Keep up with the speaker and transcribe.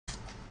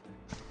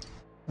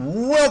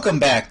Welcome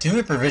back to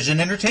Hypervision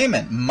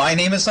Entertainment. My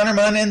name is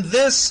Thunderman, and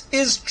this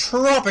is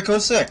Tropico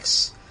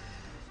 6.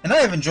 And I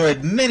have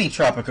enjoyed many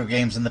Tropico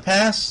games in the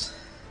past.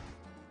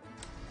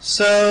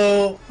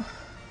 So,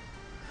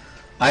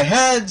 I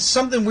had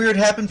something weird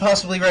happen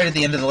possibly right at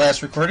the end of the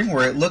last recording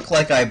where it looked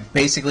like I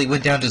basically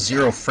went down to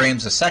 0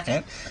 frames a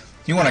second.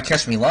 If you want to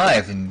catch me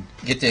live and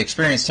get to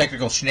experience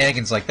technical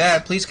shenanigans like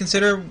that, please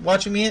consider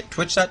watching me at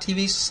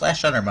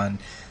twitch.tv/Thunderman.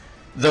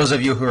 Those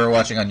of you who are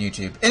watching on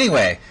YouTube.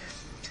 Anyway,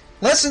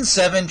 Lesson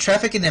 7,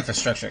 Traffic and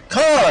Infrastructure.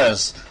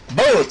 Cars,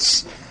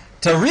 boats,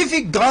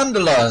 terrific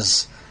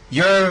gondolas,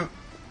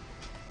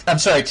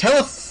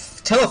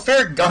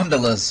 telepheric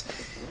gondolas.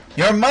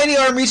 Your mighty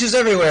arm reaches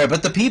everywhere,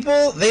 but the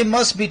people, they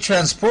must be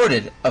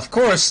transported. Of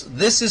course,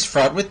 this is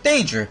fraught with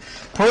danger.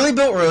 Poorly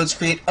built roads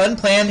create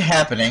unplanned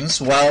happenings,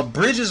 while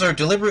bridges are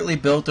deliberately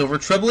built over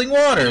troubling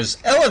waters.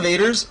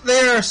 Elevators,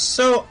 they are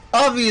so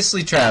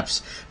obviously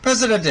traps.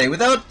 Presidente,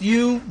 without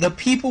you, the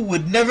people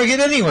would never get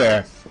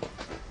anywhere.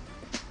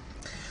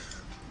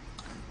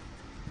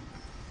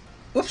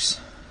 Whoops.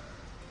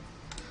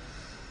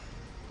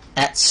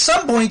 At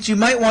some point, you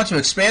might want to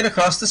expand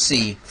across the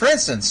sea. For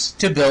instance,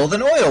 to build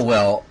an oil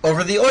well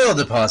over the oil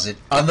deposit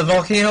on the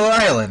volcano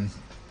island.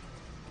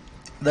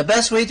 The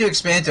best way to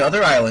expand to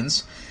other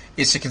islands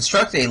is to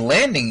construct a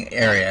landing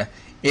area.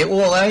 It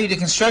will allow you to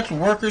construct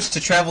workers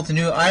to travel to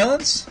new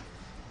islands.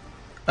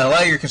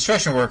 Allow your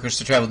construction workers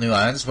to travel to new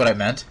islands is what I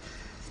meant.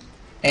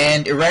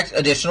 And erect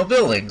additional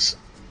buildings.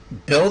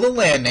 Build a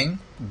landing,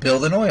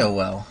 build an oil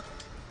well.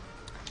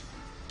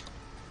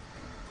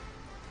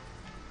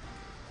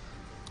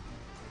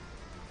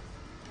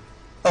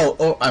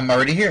 Oh, I'm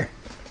already here.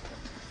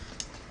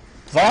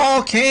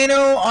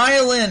 Volcano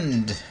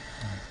Island!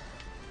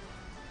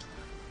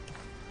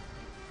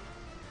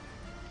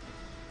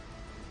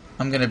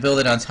 I'm gonna build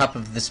it on top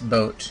of this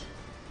boat.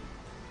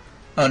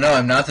 Oh no,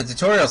 I'm not. The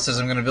tutorial says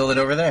I'm gonna build it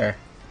over there.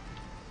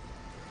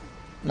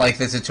 Like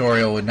the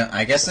tutorial would know.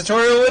 I guess the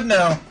tutorial would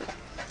know.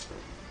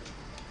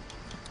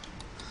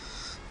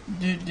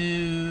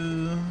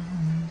 Do-do.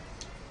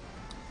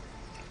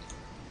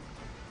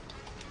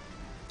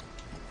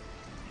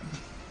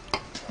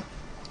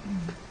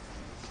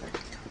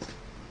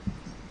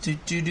 Do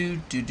do do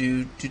do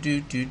do do do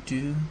do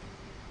do.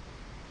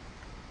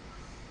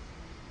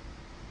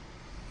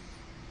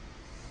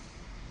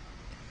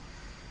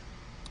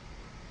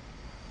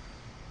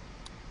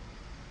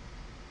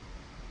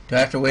 Do I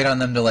have to wait on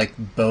them to like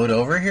boat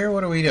over here?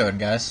 What are we doing,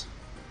 guys?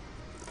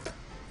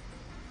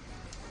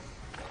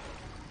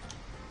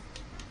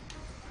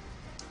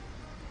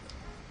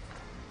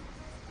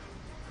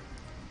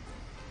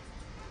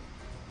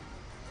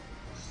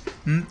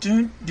 Do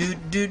do do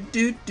do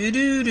do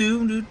do do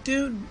do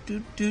do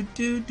do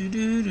do do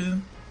do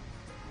do.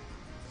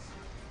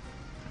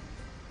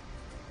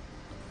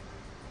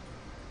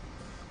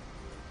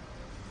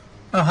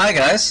 Oh, hi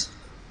guys.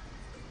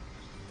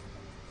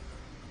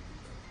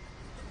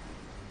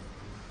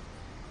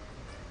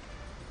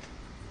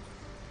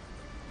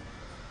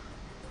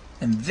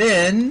 And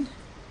then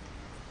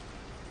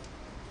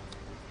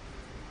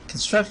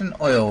construct an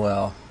oil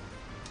well.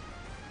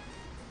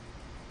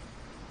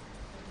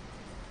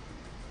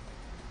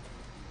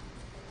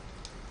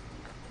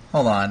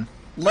 Hold on.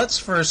 Let's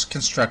first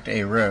construct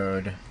a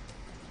road.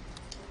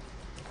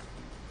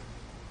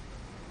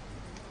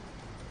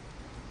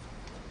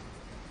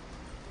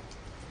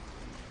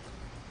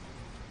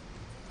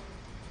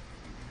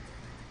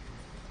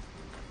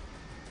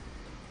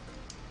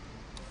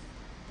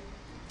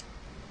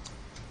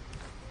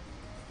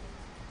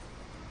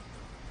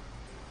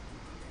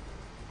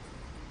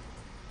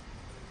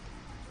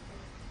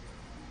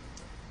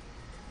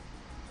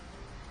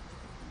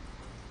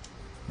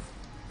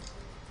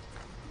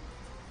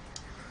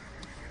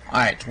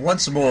 Alright,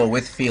 once more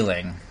with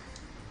feeling.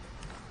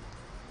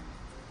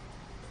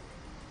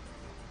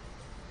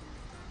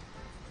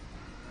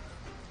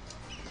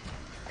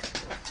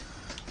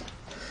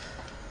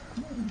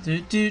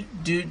 Do do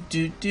do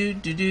do do do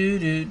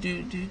do do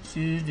do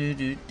do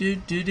do do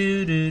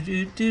do do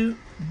do do.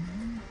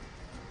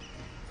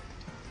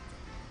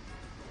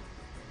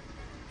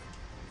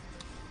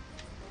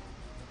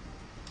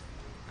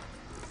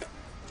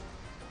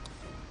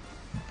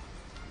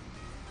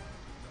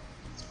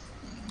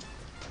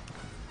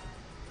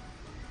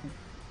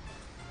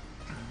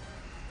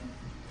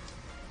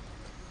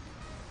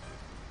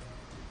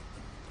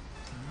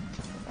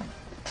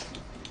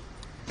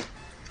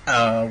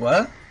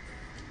 What?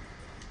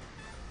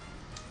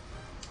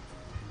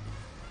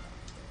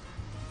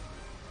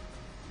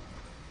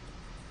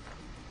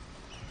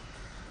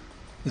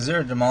 Is there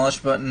a demolish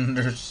button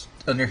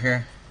under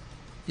here?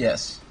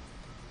 Yes.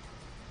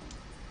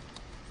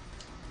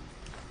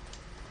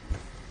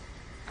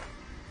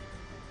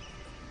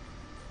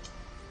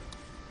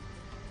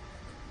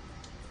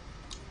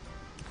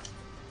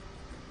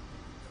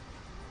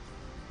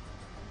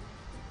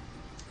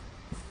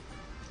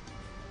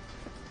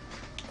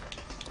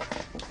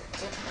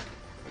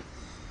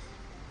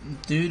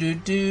 Do do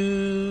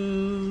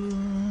do.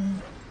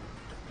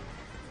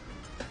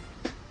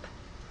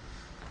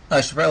 I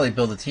should probably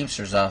build a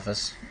Teamster's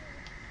office.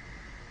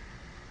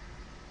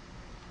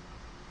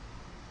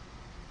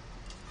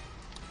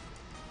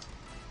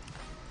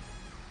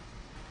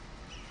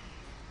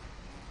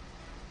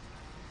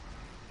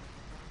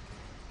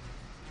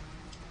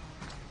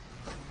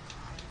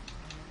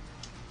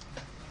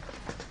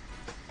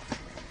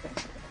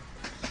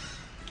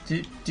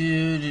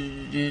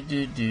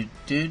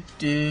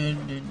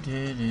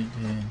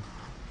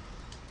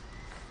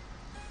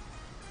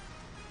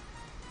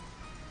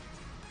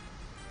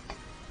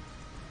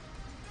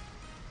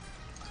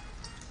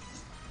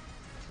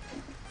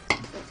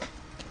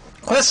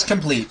 Quest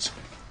complete.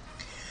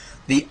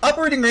 The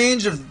operating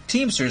range of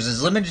Teamsters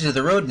is limited to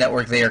the road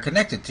network they are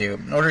connected to.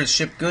 In order to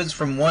ship goods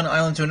from one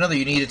island to another,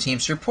 you need a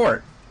Teamster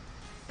port.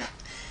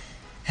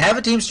 Have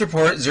a Teamster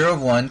port 0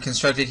 of 1,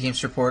 construct a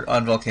Teamster port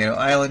on Volcano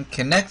Island,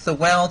 connect the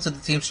well to the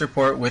Teamster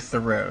port with the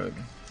road.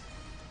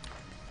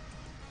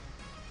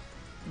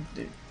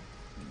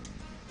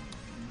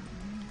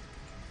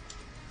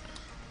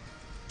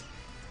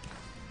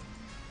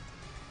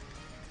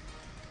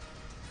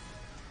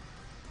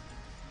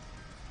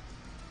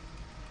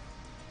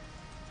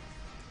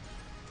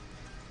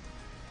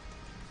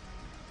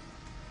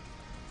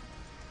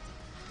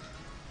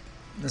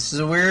 This is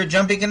a weird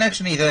jumpy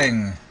connection-y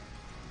thing.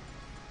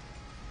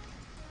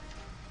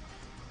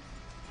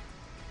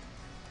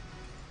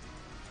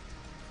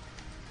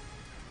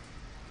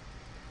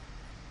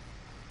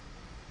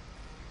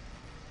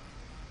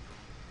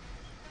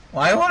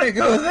 Why won't it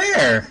go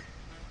there?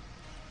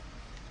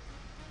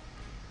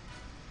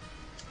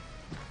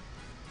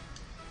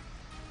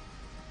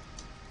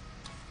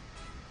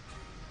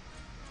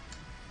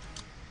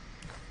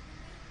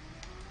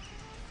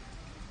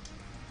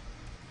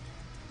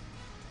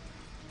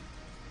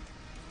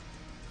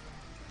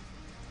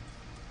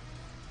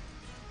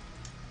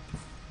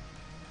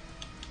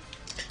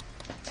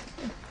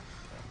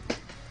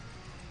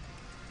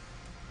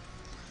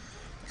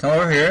 Come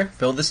over here,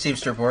 build this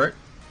Teamster port.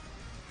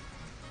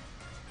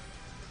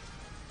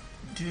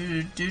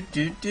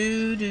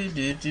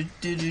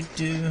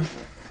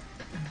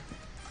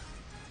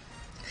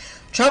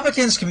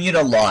 Tropicans commute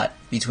a lot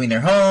between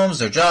their homes,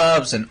 their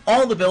jobs, and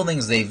all the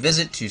buildings they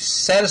visit to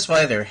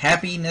satisfy their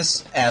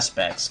happiness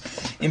aspects.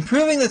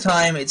 Improving the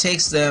time it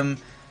takes them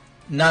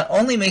not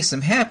only makes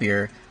them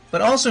happier,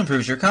 but also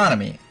improves your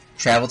economy.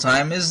 Travel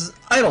time is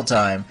idle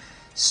time.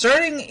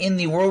 Starting in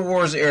the World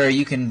Wars era,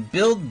 you can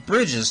build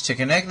bridges to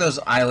connect those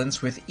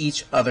islands with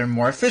each other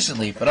more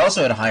efficiently, but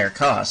also at a higher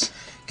cost.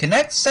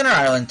 Connect Center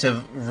Island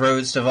to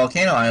roads to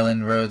Volcano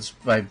Island roads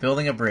by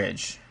building a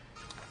bridge.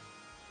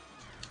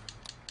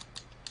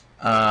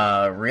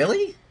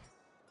 Really?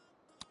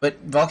 But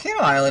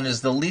Volcano Island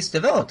is the least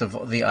developed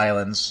of the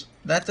islands.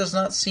 That does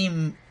not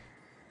seem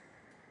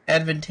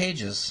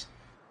advantageous.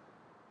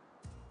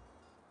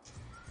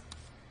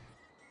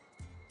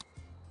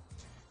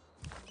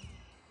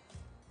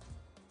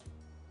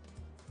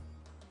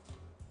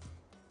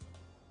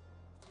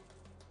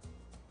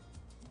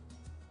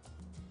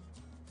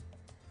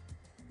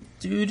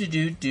 Do do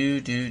do do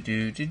do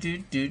do do do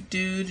do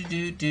do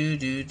do do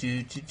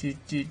do do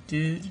do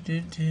do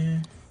do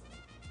do.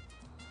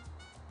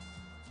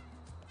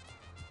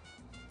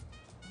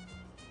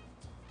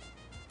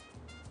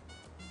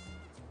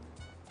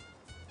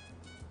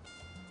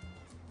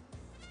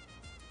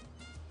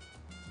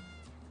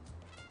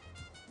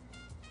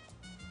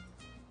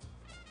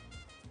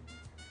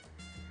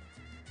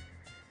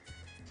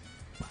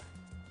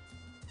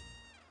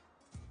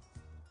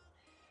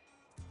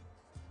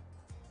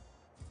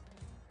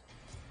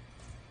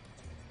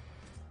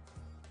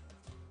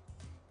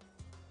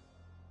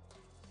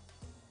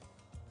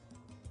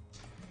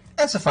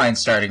 That's a fine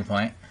starting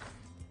point.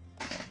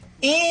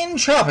 In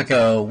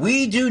Tropico,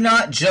 we do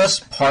not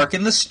just park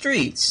in the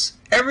streets.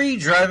 Every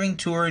driving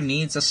tour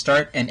needs a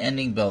start and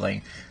ending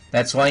building.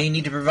 That's why you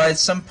need to provide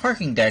some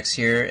parking decks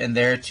here and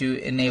there to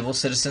enable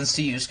citizens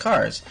to use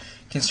cars.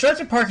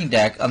 Construct a parking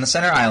deck on the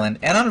center island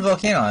and on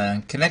Volcano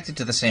Island connected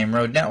to the same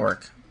road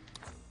network.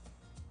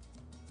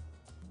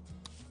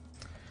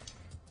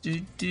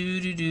 Do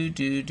do do do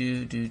do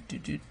do do do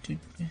do.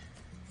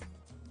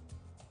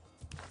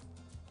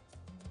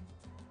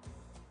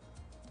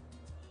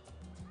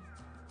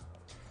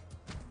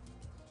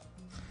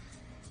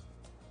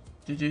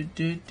 Do do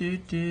do do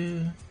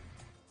do.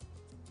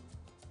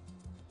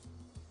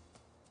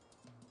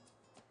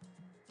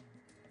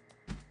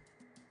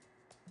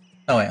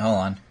 Oh wait, hold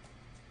on.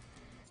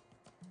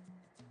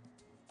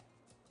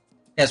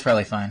 Yeah, it's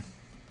probably fine.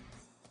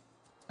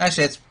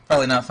 Actually, it's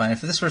probably not fine.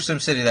 If this were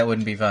SimCity, that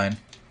wouldn't be fine.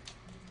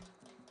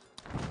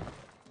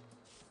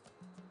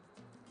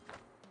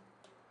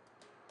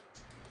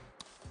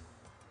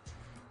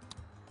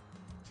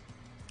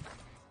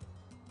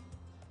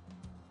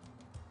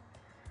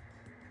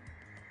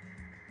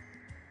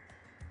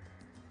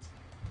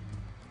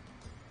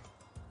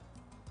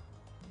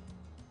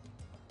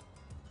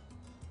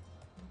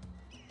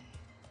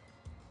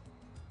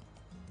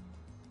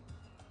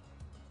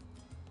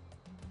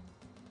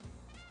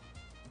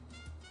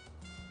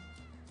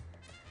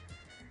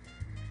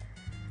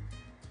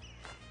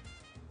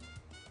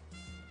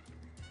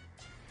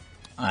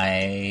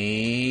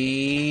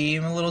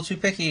 I'm a little too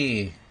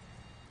picky.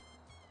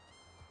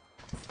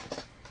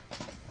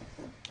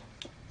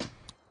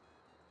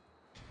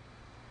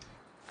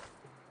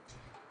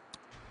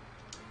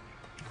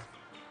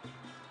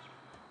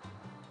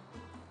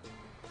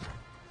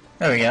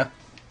 There we go.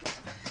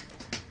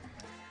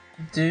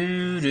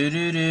 Do do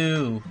do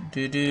do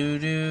do do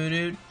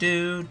do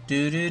do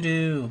do do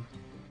do.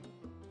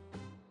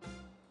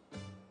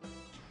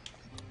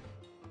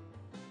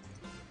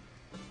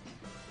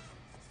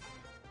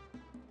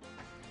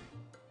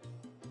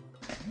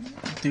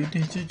 Do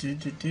do do do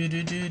do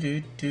do do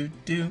do do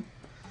do.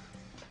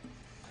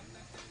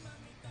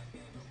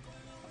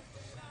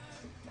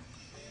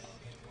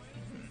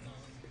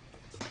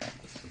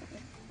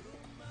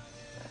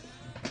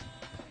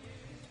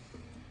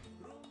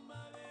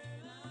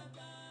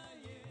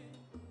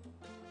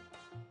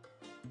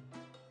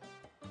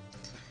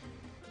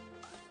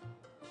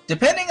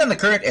 Depending on the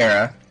current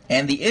era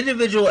and the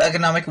individual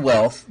economic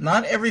wealth,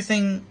 not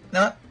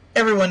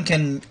everyone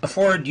can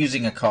afford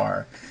using a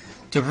car.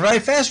 To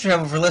provide faster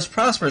travel for less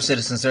prosperous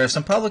citizens, there are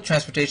some public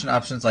transportation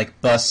options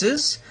like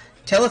buses,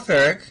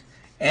 teleferic,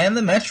 and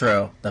the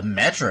metro. The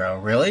metro?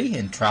 Really?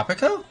 In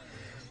Tropico?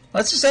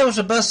 Let's establish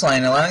a bus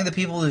line allowing the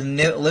people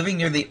living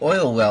near the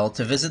oil well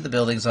to visit the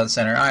buildings on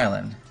Center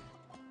Island.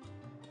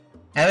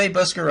 Have a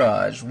bus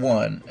garage.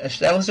 1.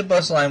 Establish a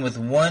bus line with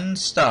one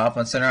stop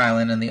on Center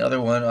Island and the other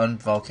one on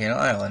Volcano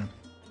Island.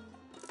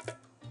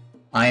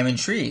 I am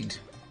intrigued.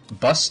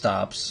 Bus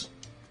stops.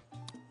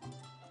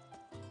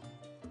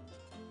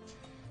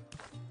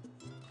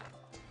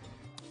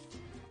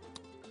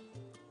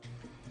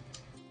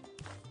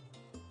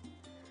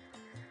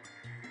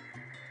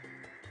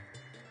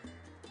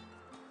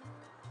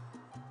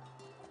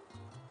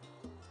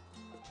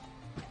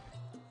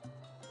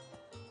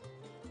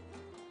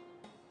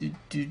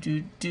 Do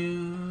do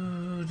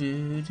do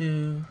do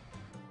do.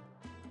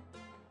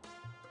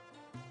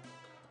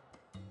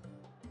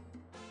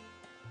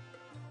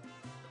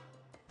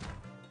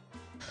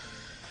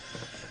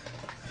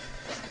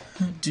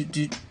 Do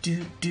do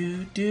do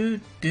do do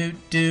do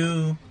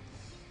do.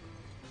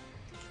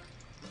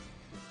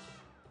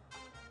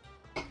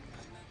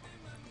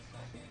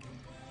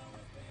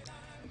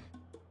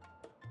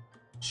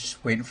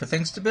 Just waiting for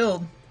things to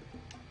build.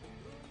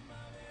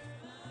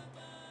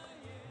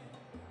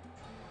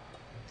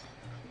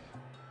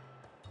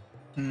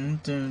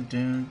 Dun,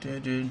 dun,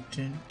 dun, dun,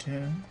 dun,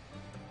 dun.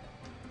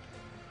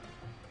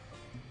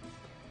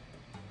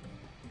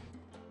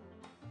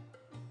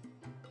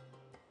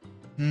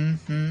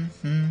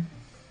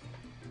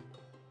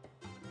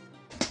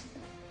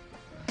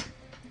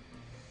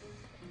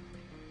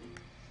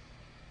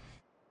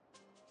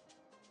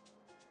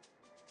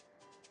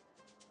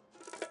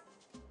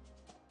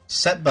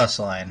 Set bus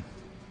line.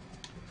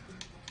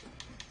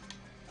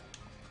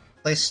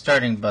 Place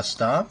starting bus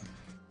stop.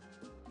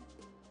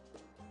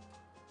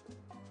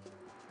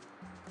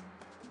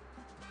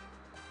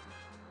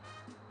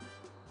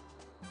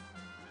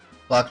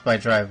 Blocked by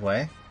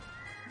driveway.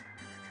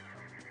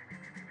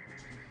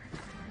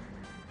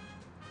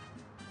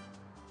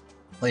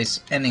 Place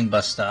ending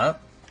bus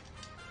stop.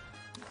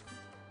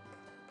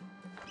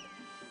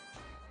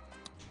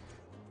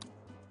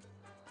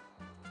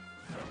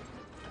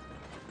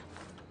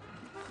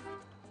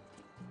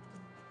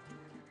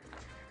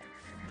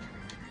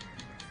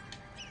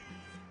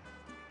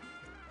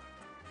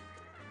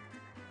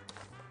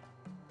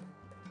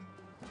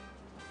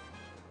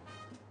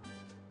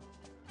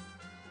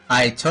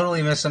 I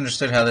totally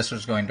misunderstood how this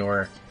was going to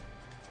work.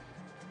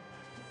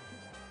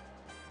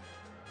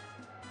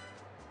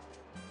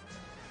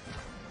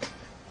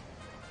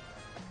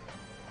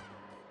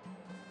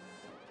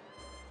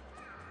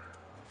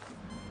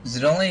 Is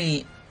it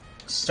only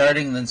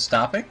starting then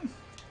stopping?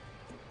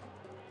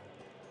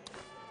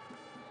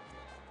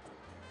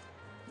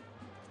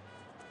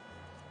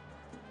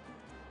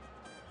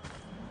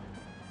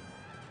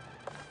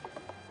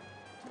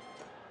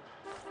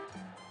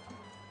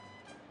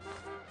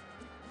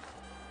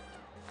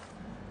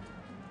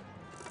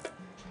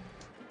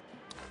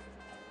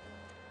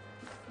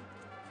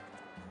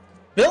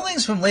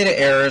 Buildings from later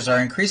eras are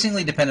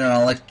increasingly dependent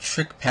on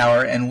electric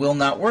power and will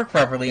not work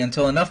properly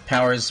until enough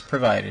power is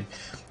provided.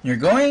 You're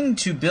going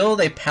to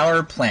build a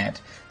power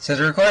plant. Since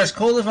it requires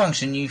coal to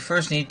function, you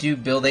first need to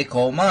build a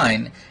coal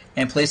mine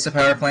and place the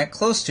power plant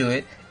close to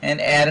it and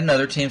add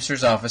another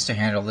Teamster's office to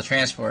handle the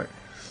transport.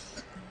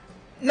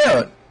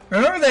 Note,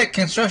 remember that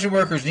construction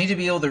workers need to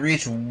be able to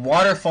reach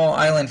Waterfall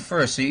Island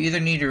first, so you either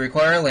need to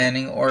require a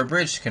landing or a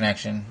bridge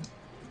connection.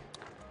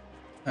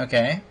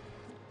 Okay.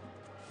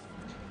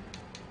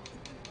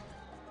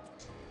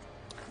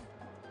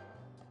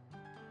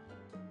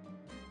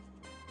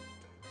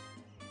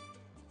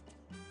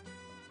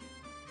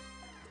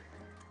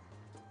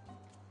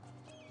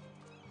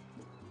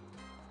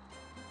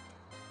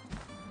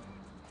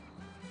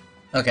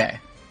 Okay.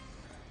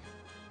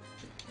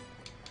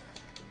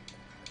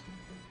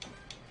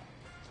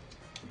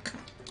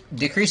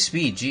 Decrease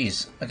speed,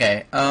 jeez.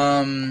 Okay,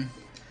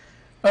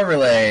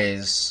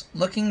 overlays.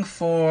 Looking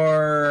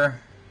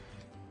for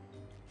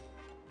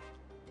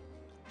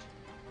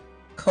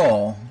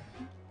coal.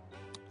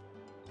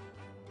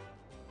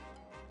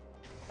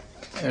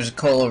 There's a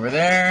coal over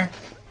there.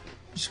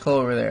 There's coal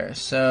over there.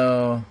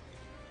 So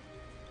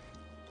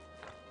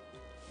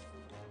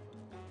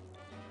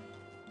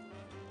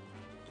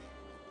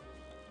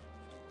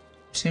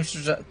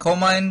Teamsters coal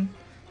mine,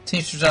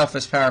 Teamsters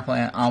office, power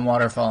plant on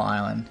Waterfall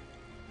Island.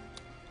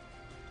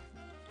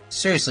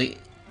 Seriously,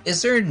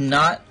 is there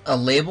not a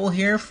label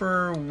here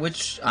for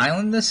which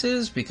island this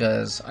is?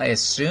 Because I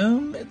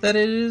assume that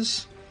it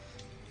is.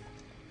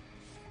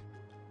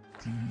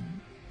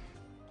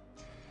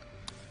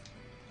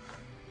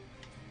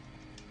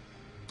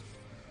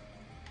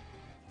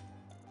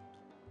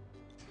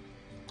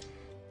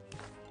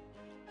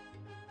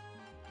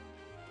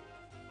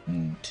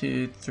 One,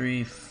 two,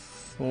 three, four.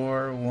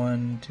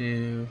 1,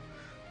 2,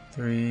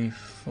 3,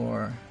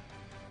 4.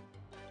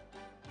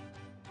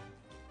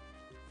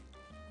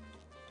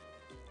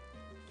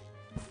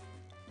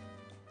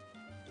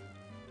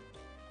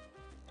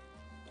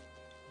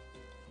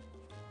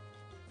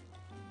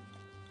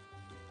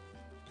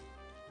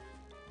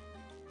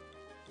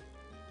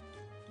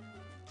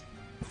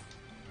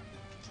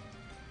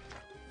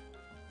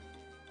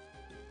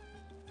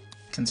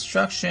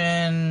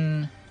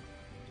 Construction.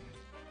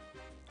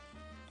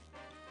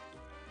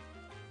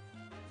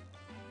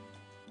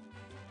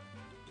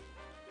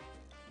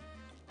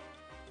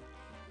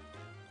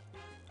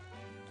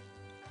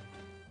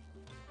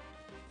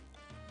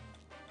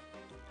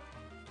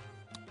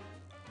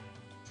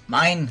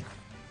 Mine.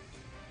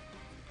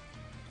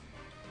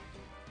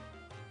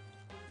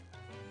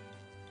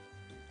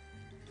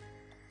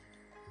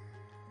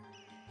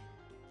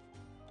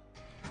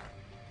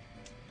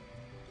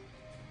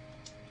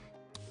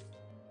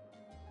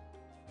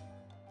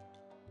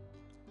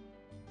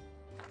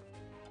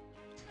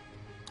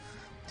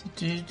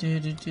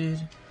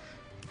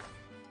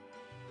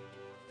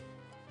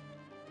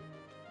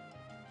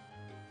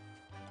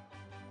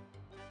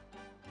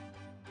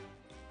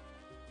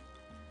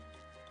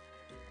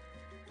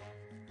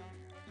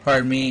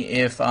 Pardon me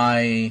if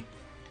I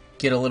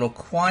get a little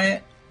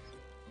quiet.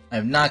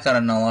 I've not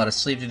gotten a lot of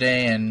sleep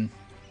today and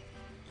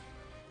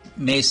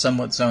may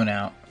somewhat zone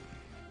out.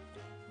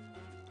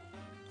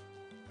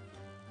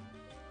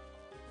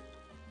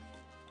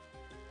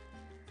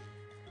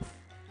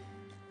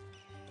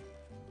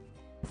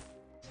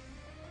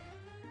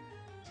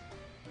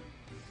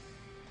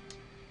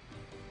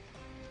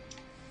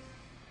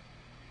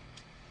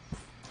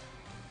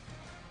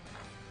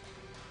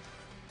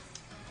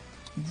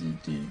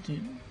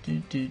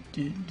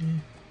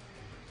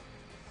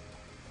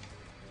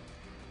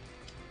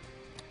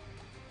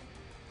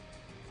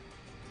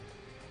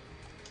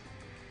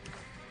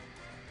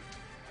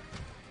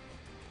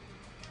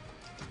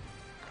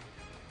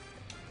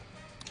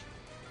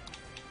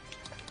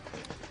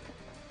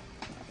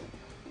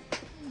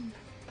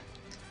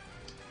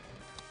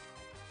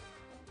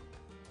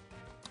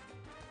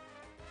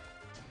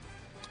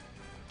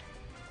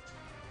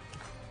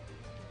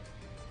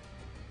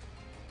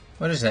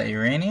 What is that,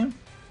 uranium?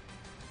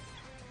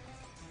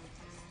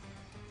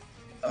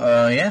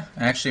 Yeah,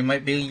 actually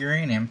might be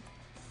uranium.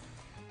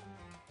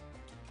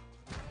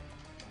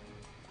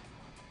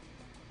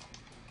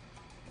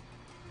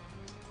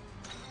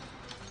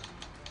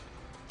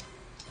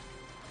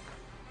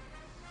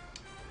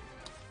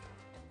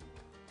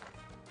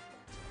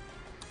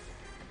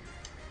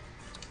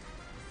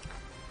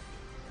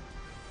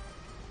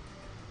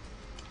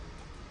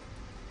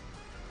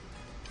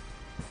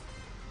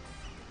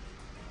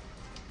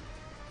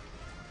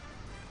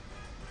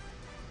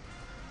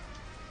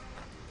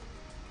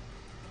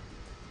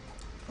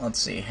 Let's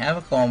see, have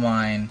a coal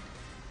mine,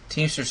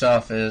 Teamsters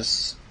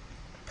office,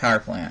 power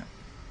plant.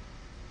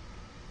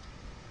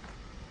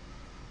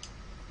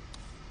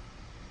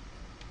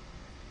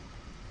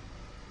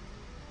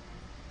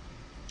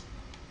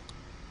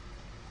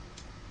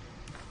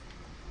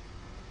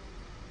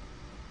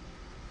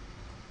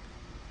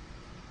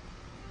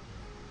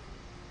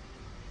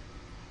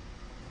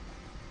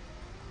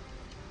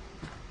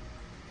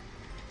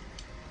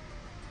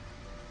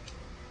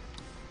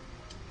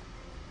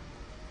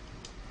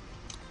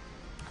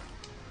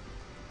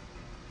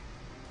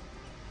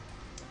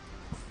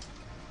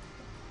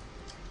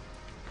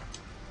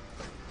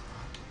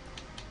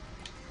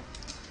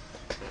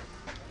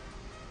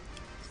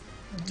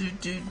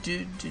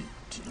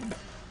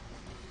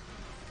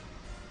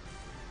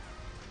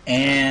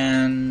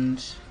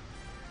 And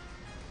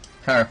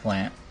power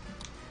plant.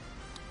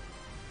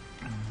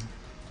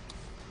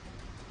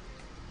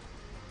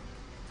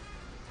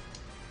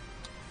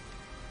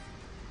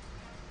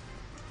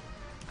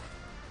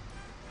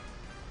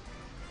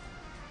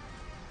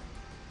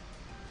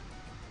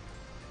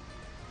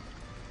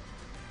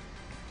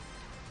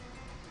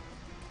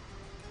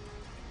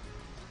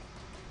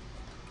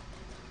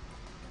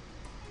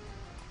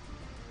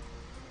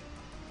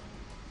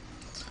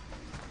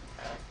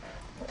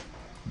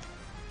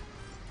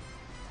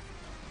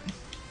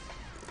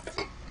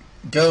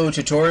 Go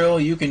tutorial,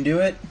 you can do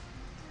it.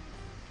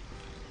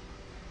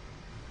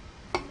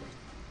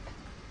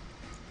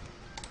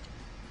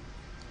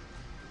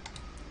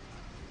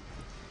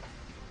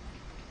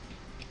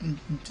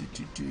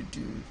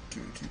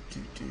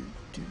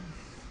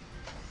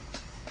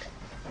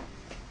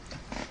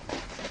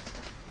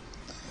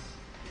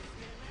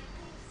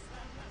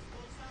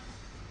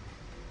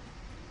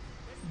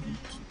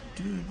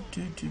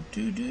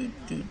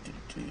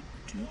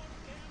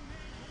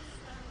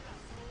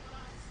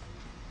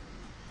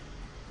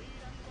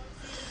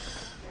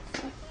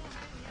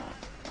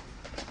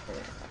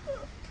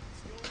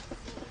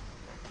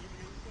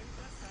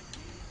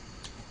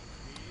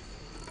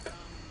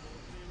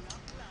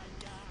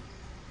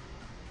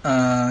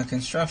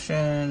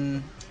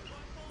 Construction.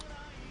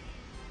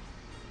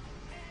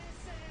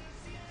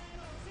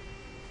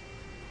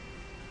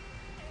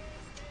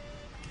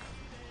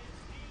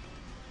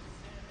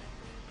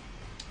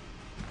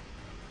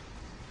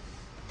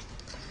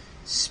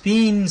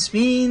 Spin,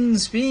 spin,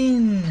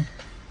 spin.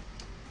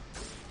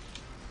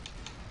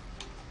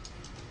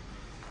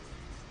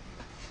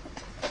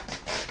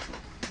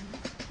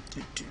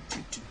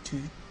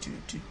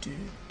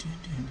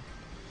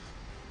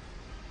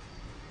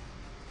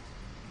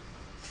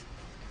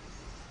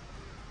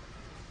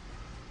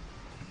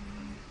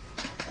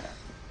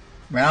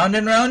 Round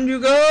and round you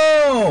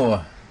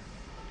go!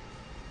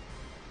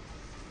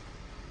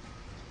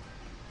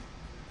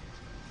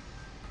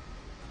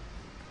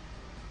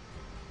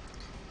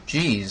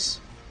 Jeez.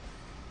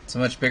 It's a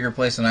much bigger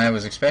place than I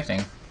was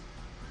expecting.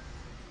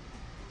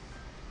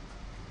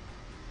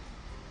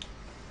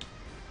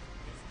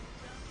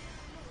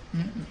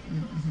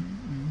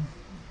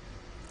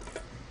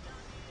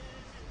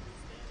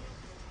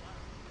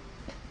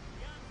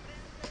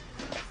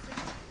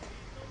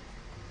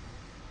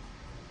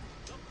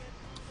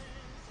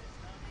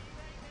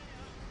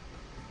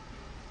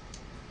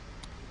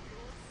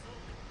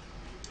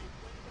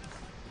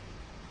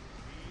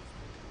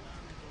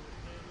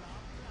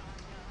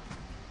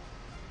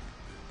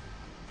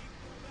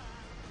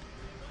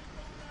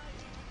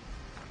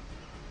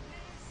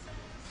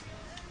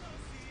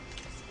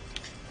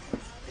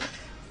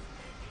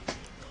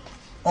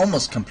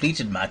 Almost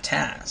completed my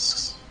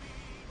tasks.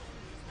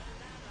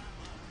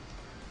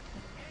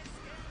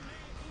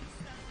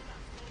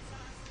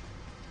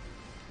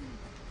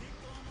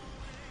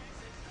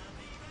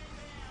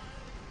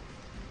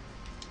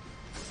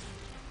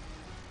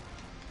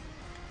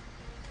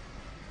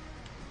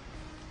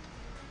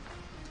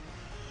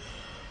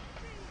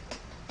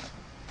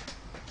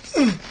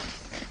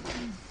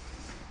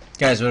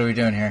 Guys, what are we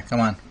doing here?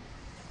 Come on.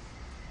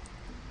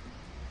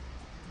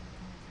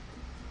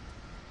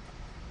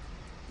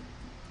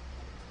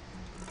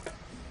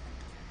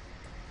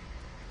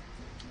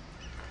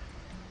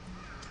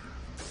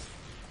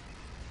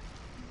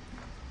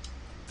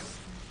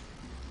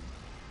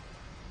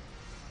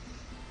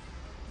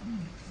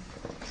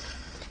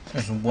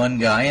 There's one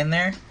guy in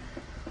there.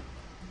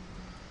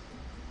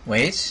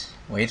 Wait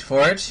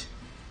for it.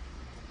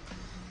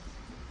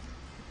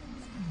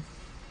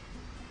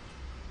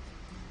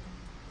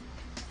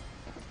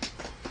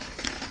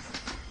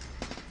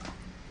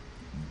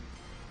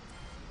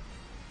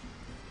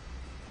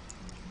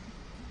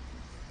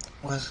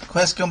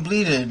 Quest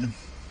completed.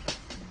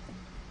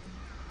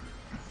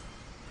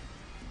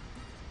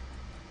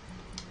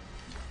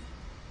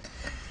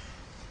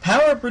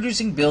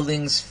 Power-producing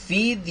buildings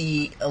feed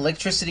the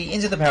electricity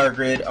into the power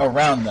grid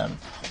around them.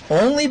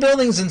 Only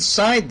buildings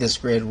inside this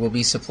grid will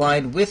be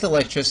supplied with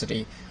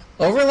electricity.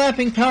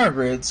 Overlapping power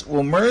grids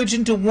will merge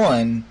into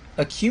one,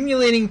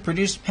 accumulating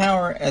produced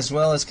power as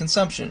well as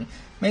consumption.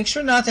 Make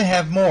sure not to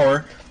have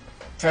more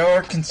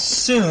power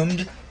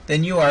consumed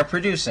than you are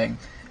producing.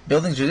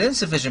 Buildings with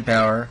insufficient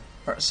power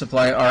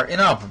supply are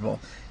inoperable.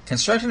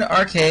 Construct an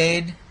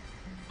arcade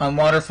on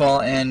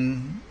Waterfall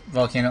and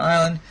Volcano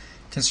Island.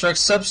 Construct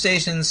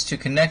substations to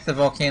connect the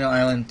Volcano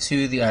Island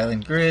to the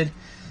island grid.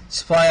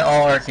 Supply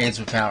all arcades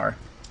with power.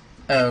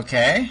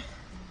 Okay.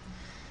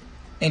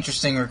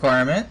 Interesting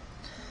requirement.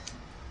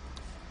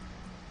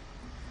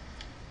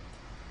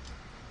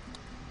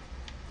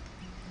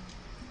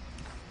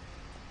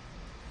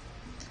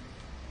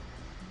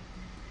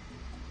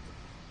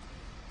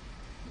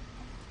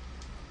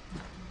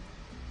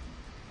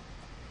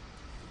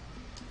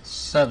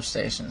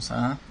 Substations,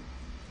 huh?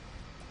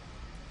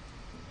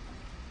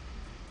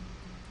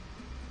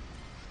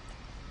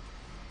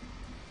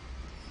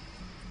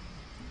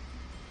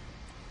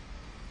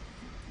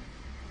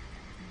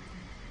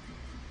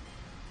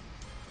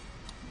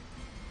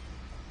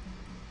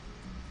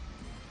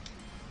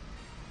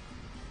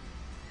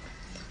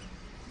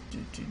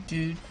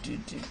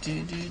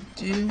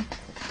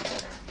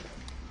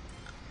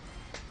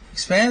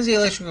 Expands the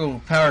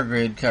electrical power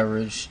grid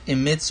coverage,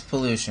 emits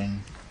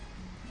pollution.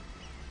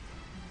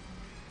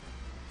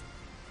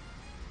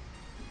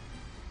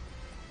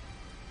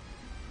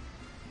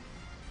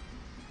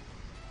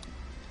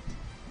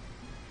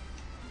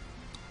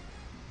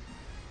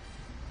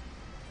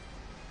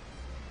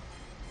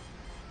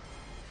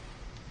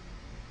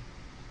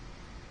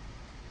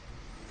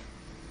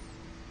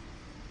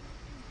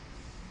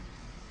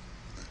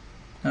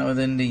 Not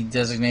within the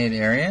designated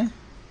area.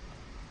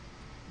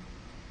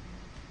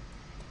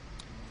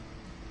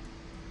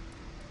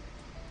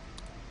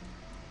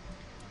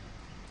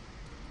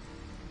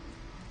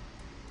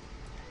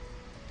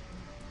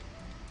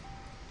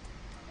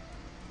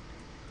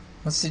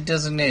 What's the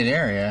designated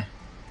area?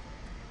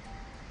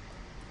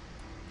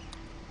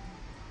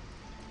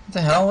 What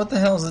the hell? What the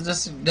hell is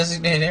the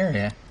designated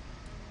area?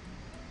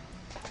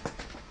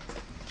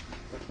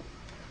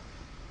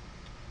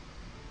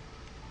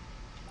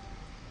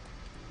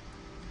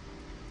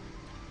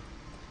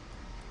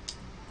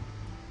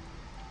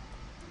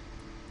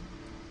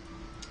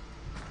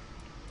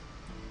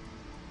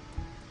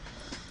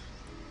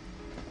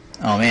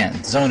 Oh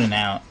man, zoning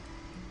out.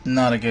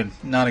 Not a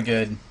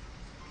good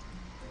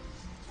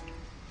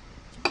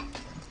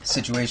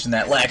situation.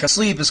 That lack of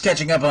sleep is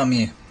catching up on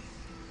me.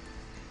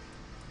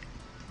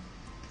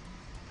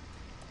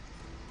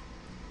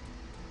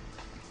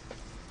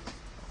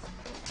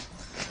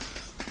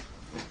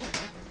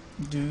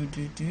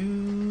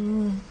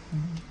 Do.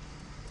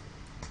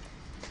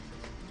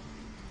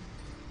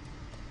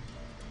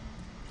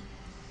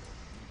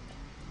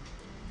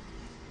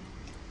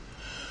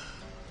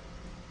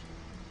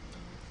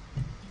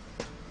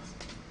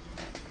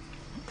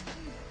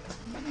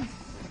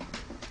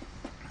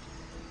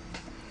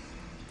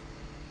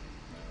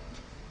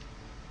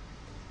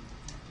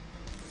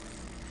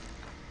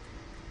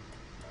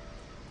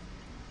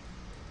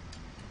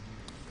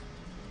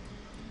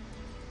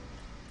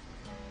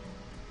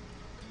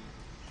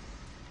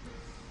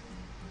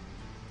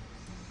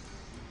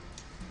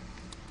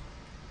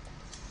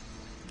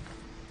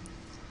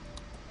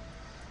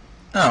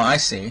 Oh, I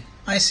see.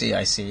 I see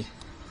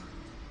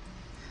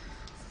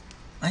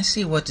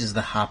what is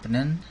the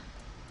happening.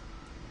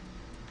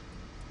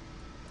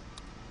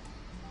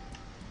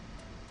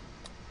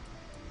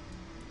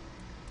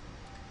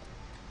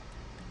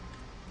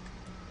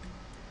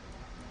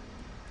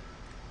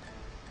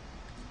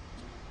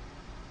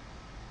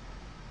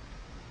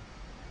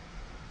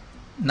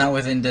 Not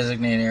within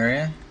designated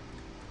area.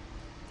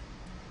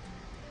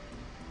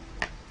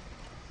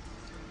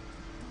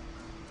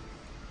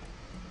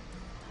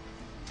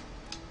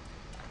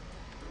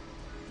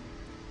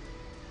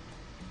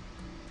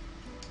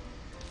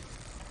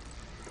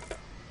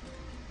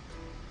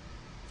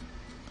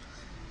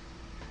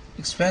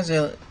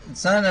 Expensive.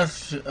 It's not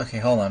enough. Okay,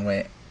 hold on,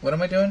 wait. What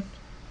am I doing?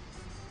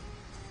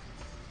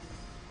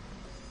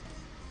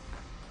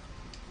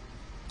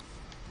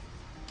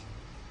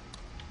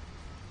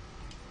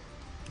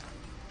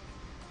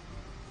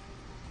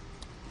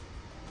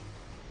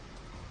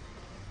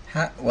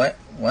 What?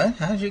 What?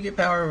 How did you get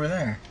power over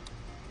there?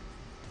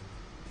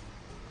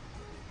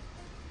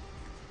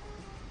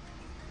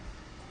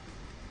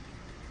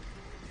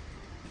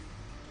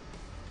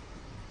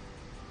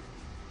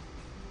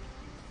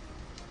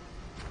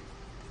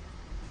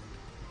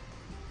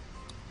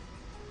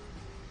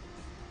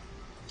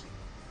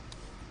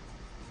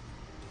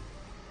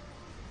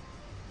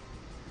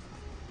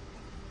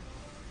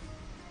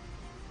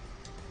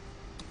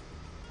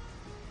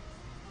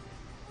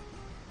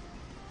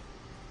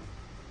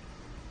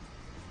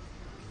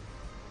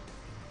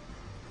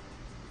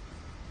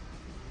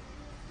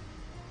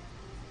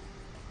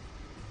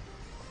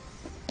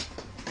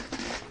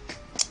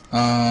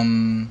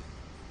 Um...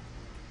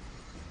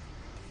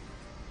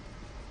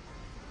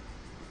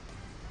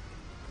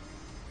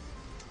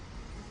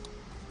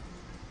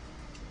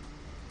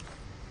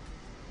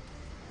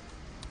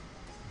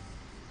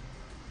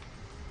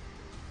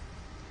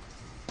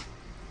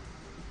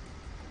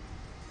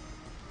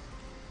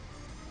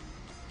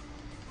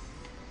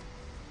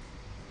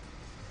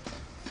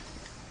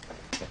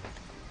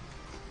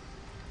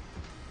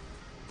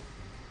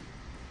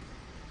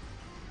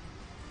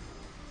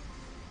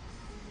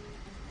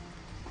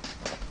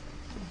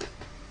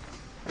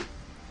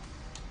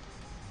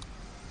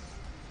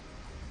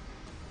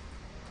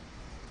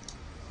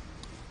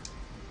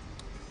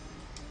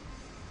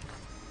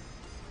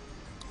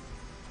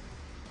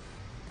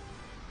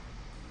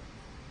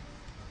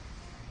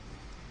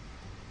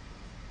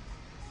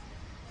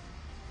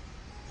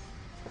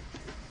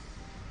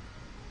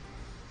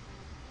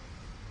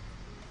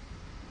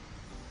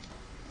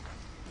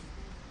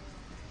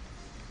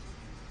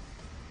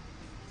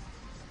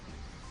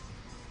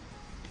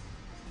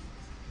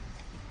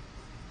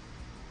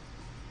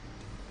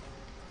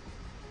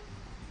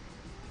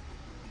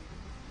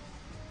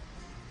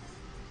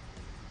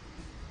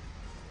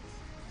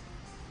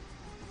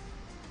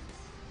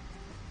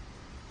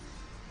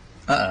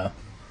 Uh-oh.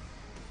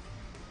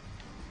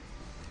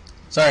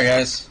 Sorry,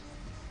 guys.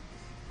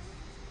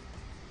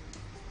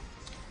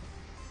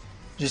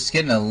 Just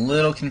getting a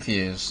little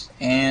confused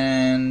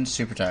and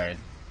super tired.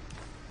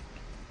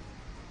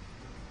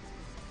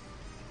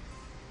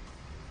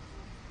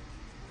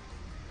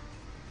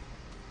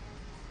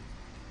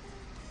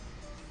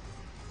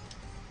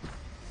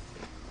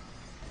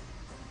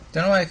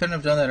 Don't know why I couldn't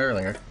have done that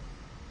earlier.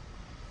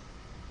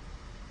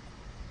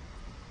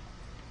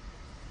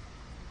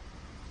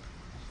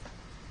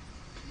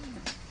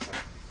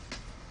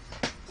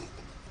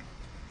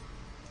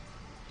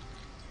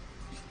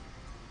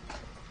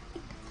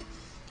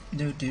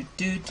 Do.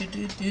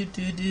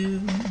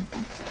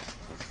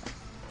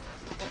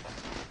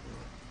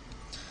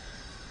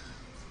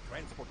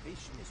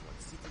 Transportation is what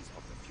cities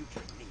of the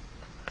future need.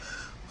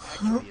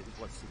 Actually, it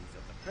was cities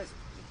of the present.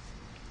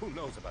 Who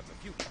knows about the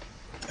future?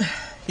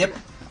 Yep.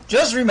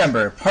 Just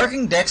remember,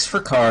 parking decks for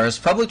cars,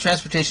 public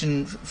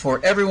transportation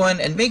for everyone,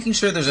 and making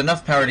sure there's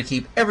enough power to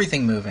keep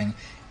everything moving.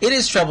 It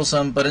is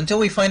troublesome, but until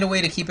we find a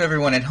way to keep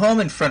everyone at home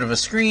in front of a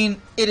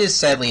screen, it is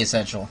sadly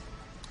essential.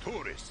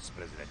 Tourists,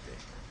 Presidente.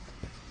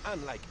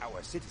 Unlike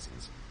our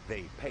citizens,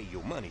 they pay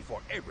you money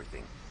for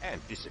everything and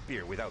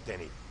disappear without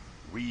any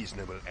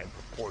reasonable and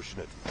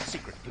proportionate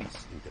secret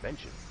police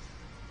intervention.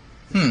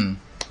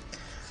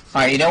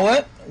 Alright, you know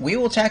what? We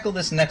will tackle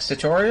this next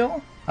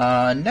tutorial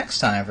next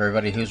time for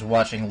everybody who's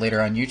watching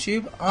later on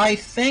YouTube. I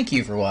thank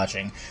you for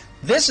watching.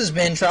 This has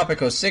been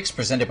Tropico 6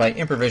 presented by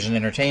Improvision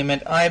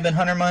Entertainment. I have been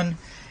Hunterman,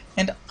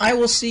 and I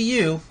will see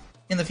you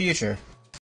in the future.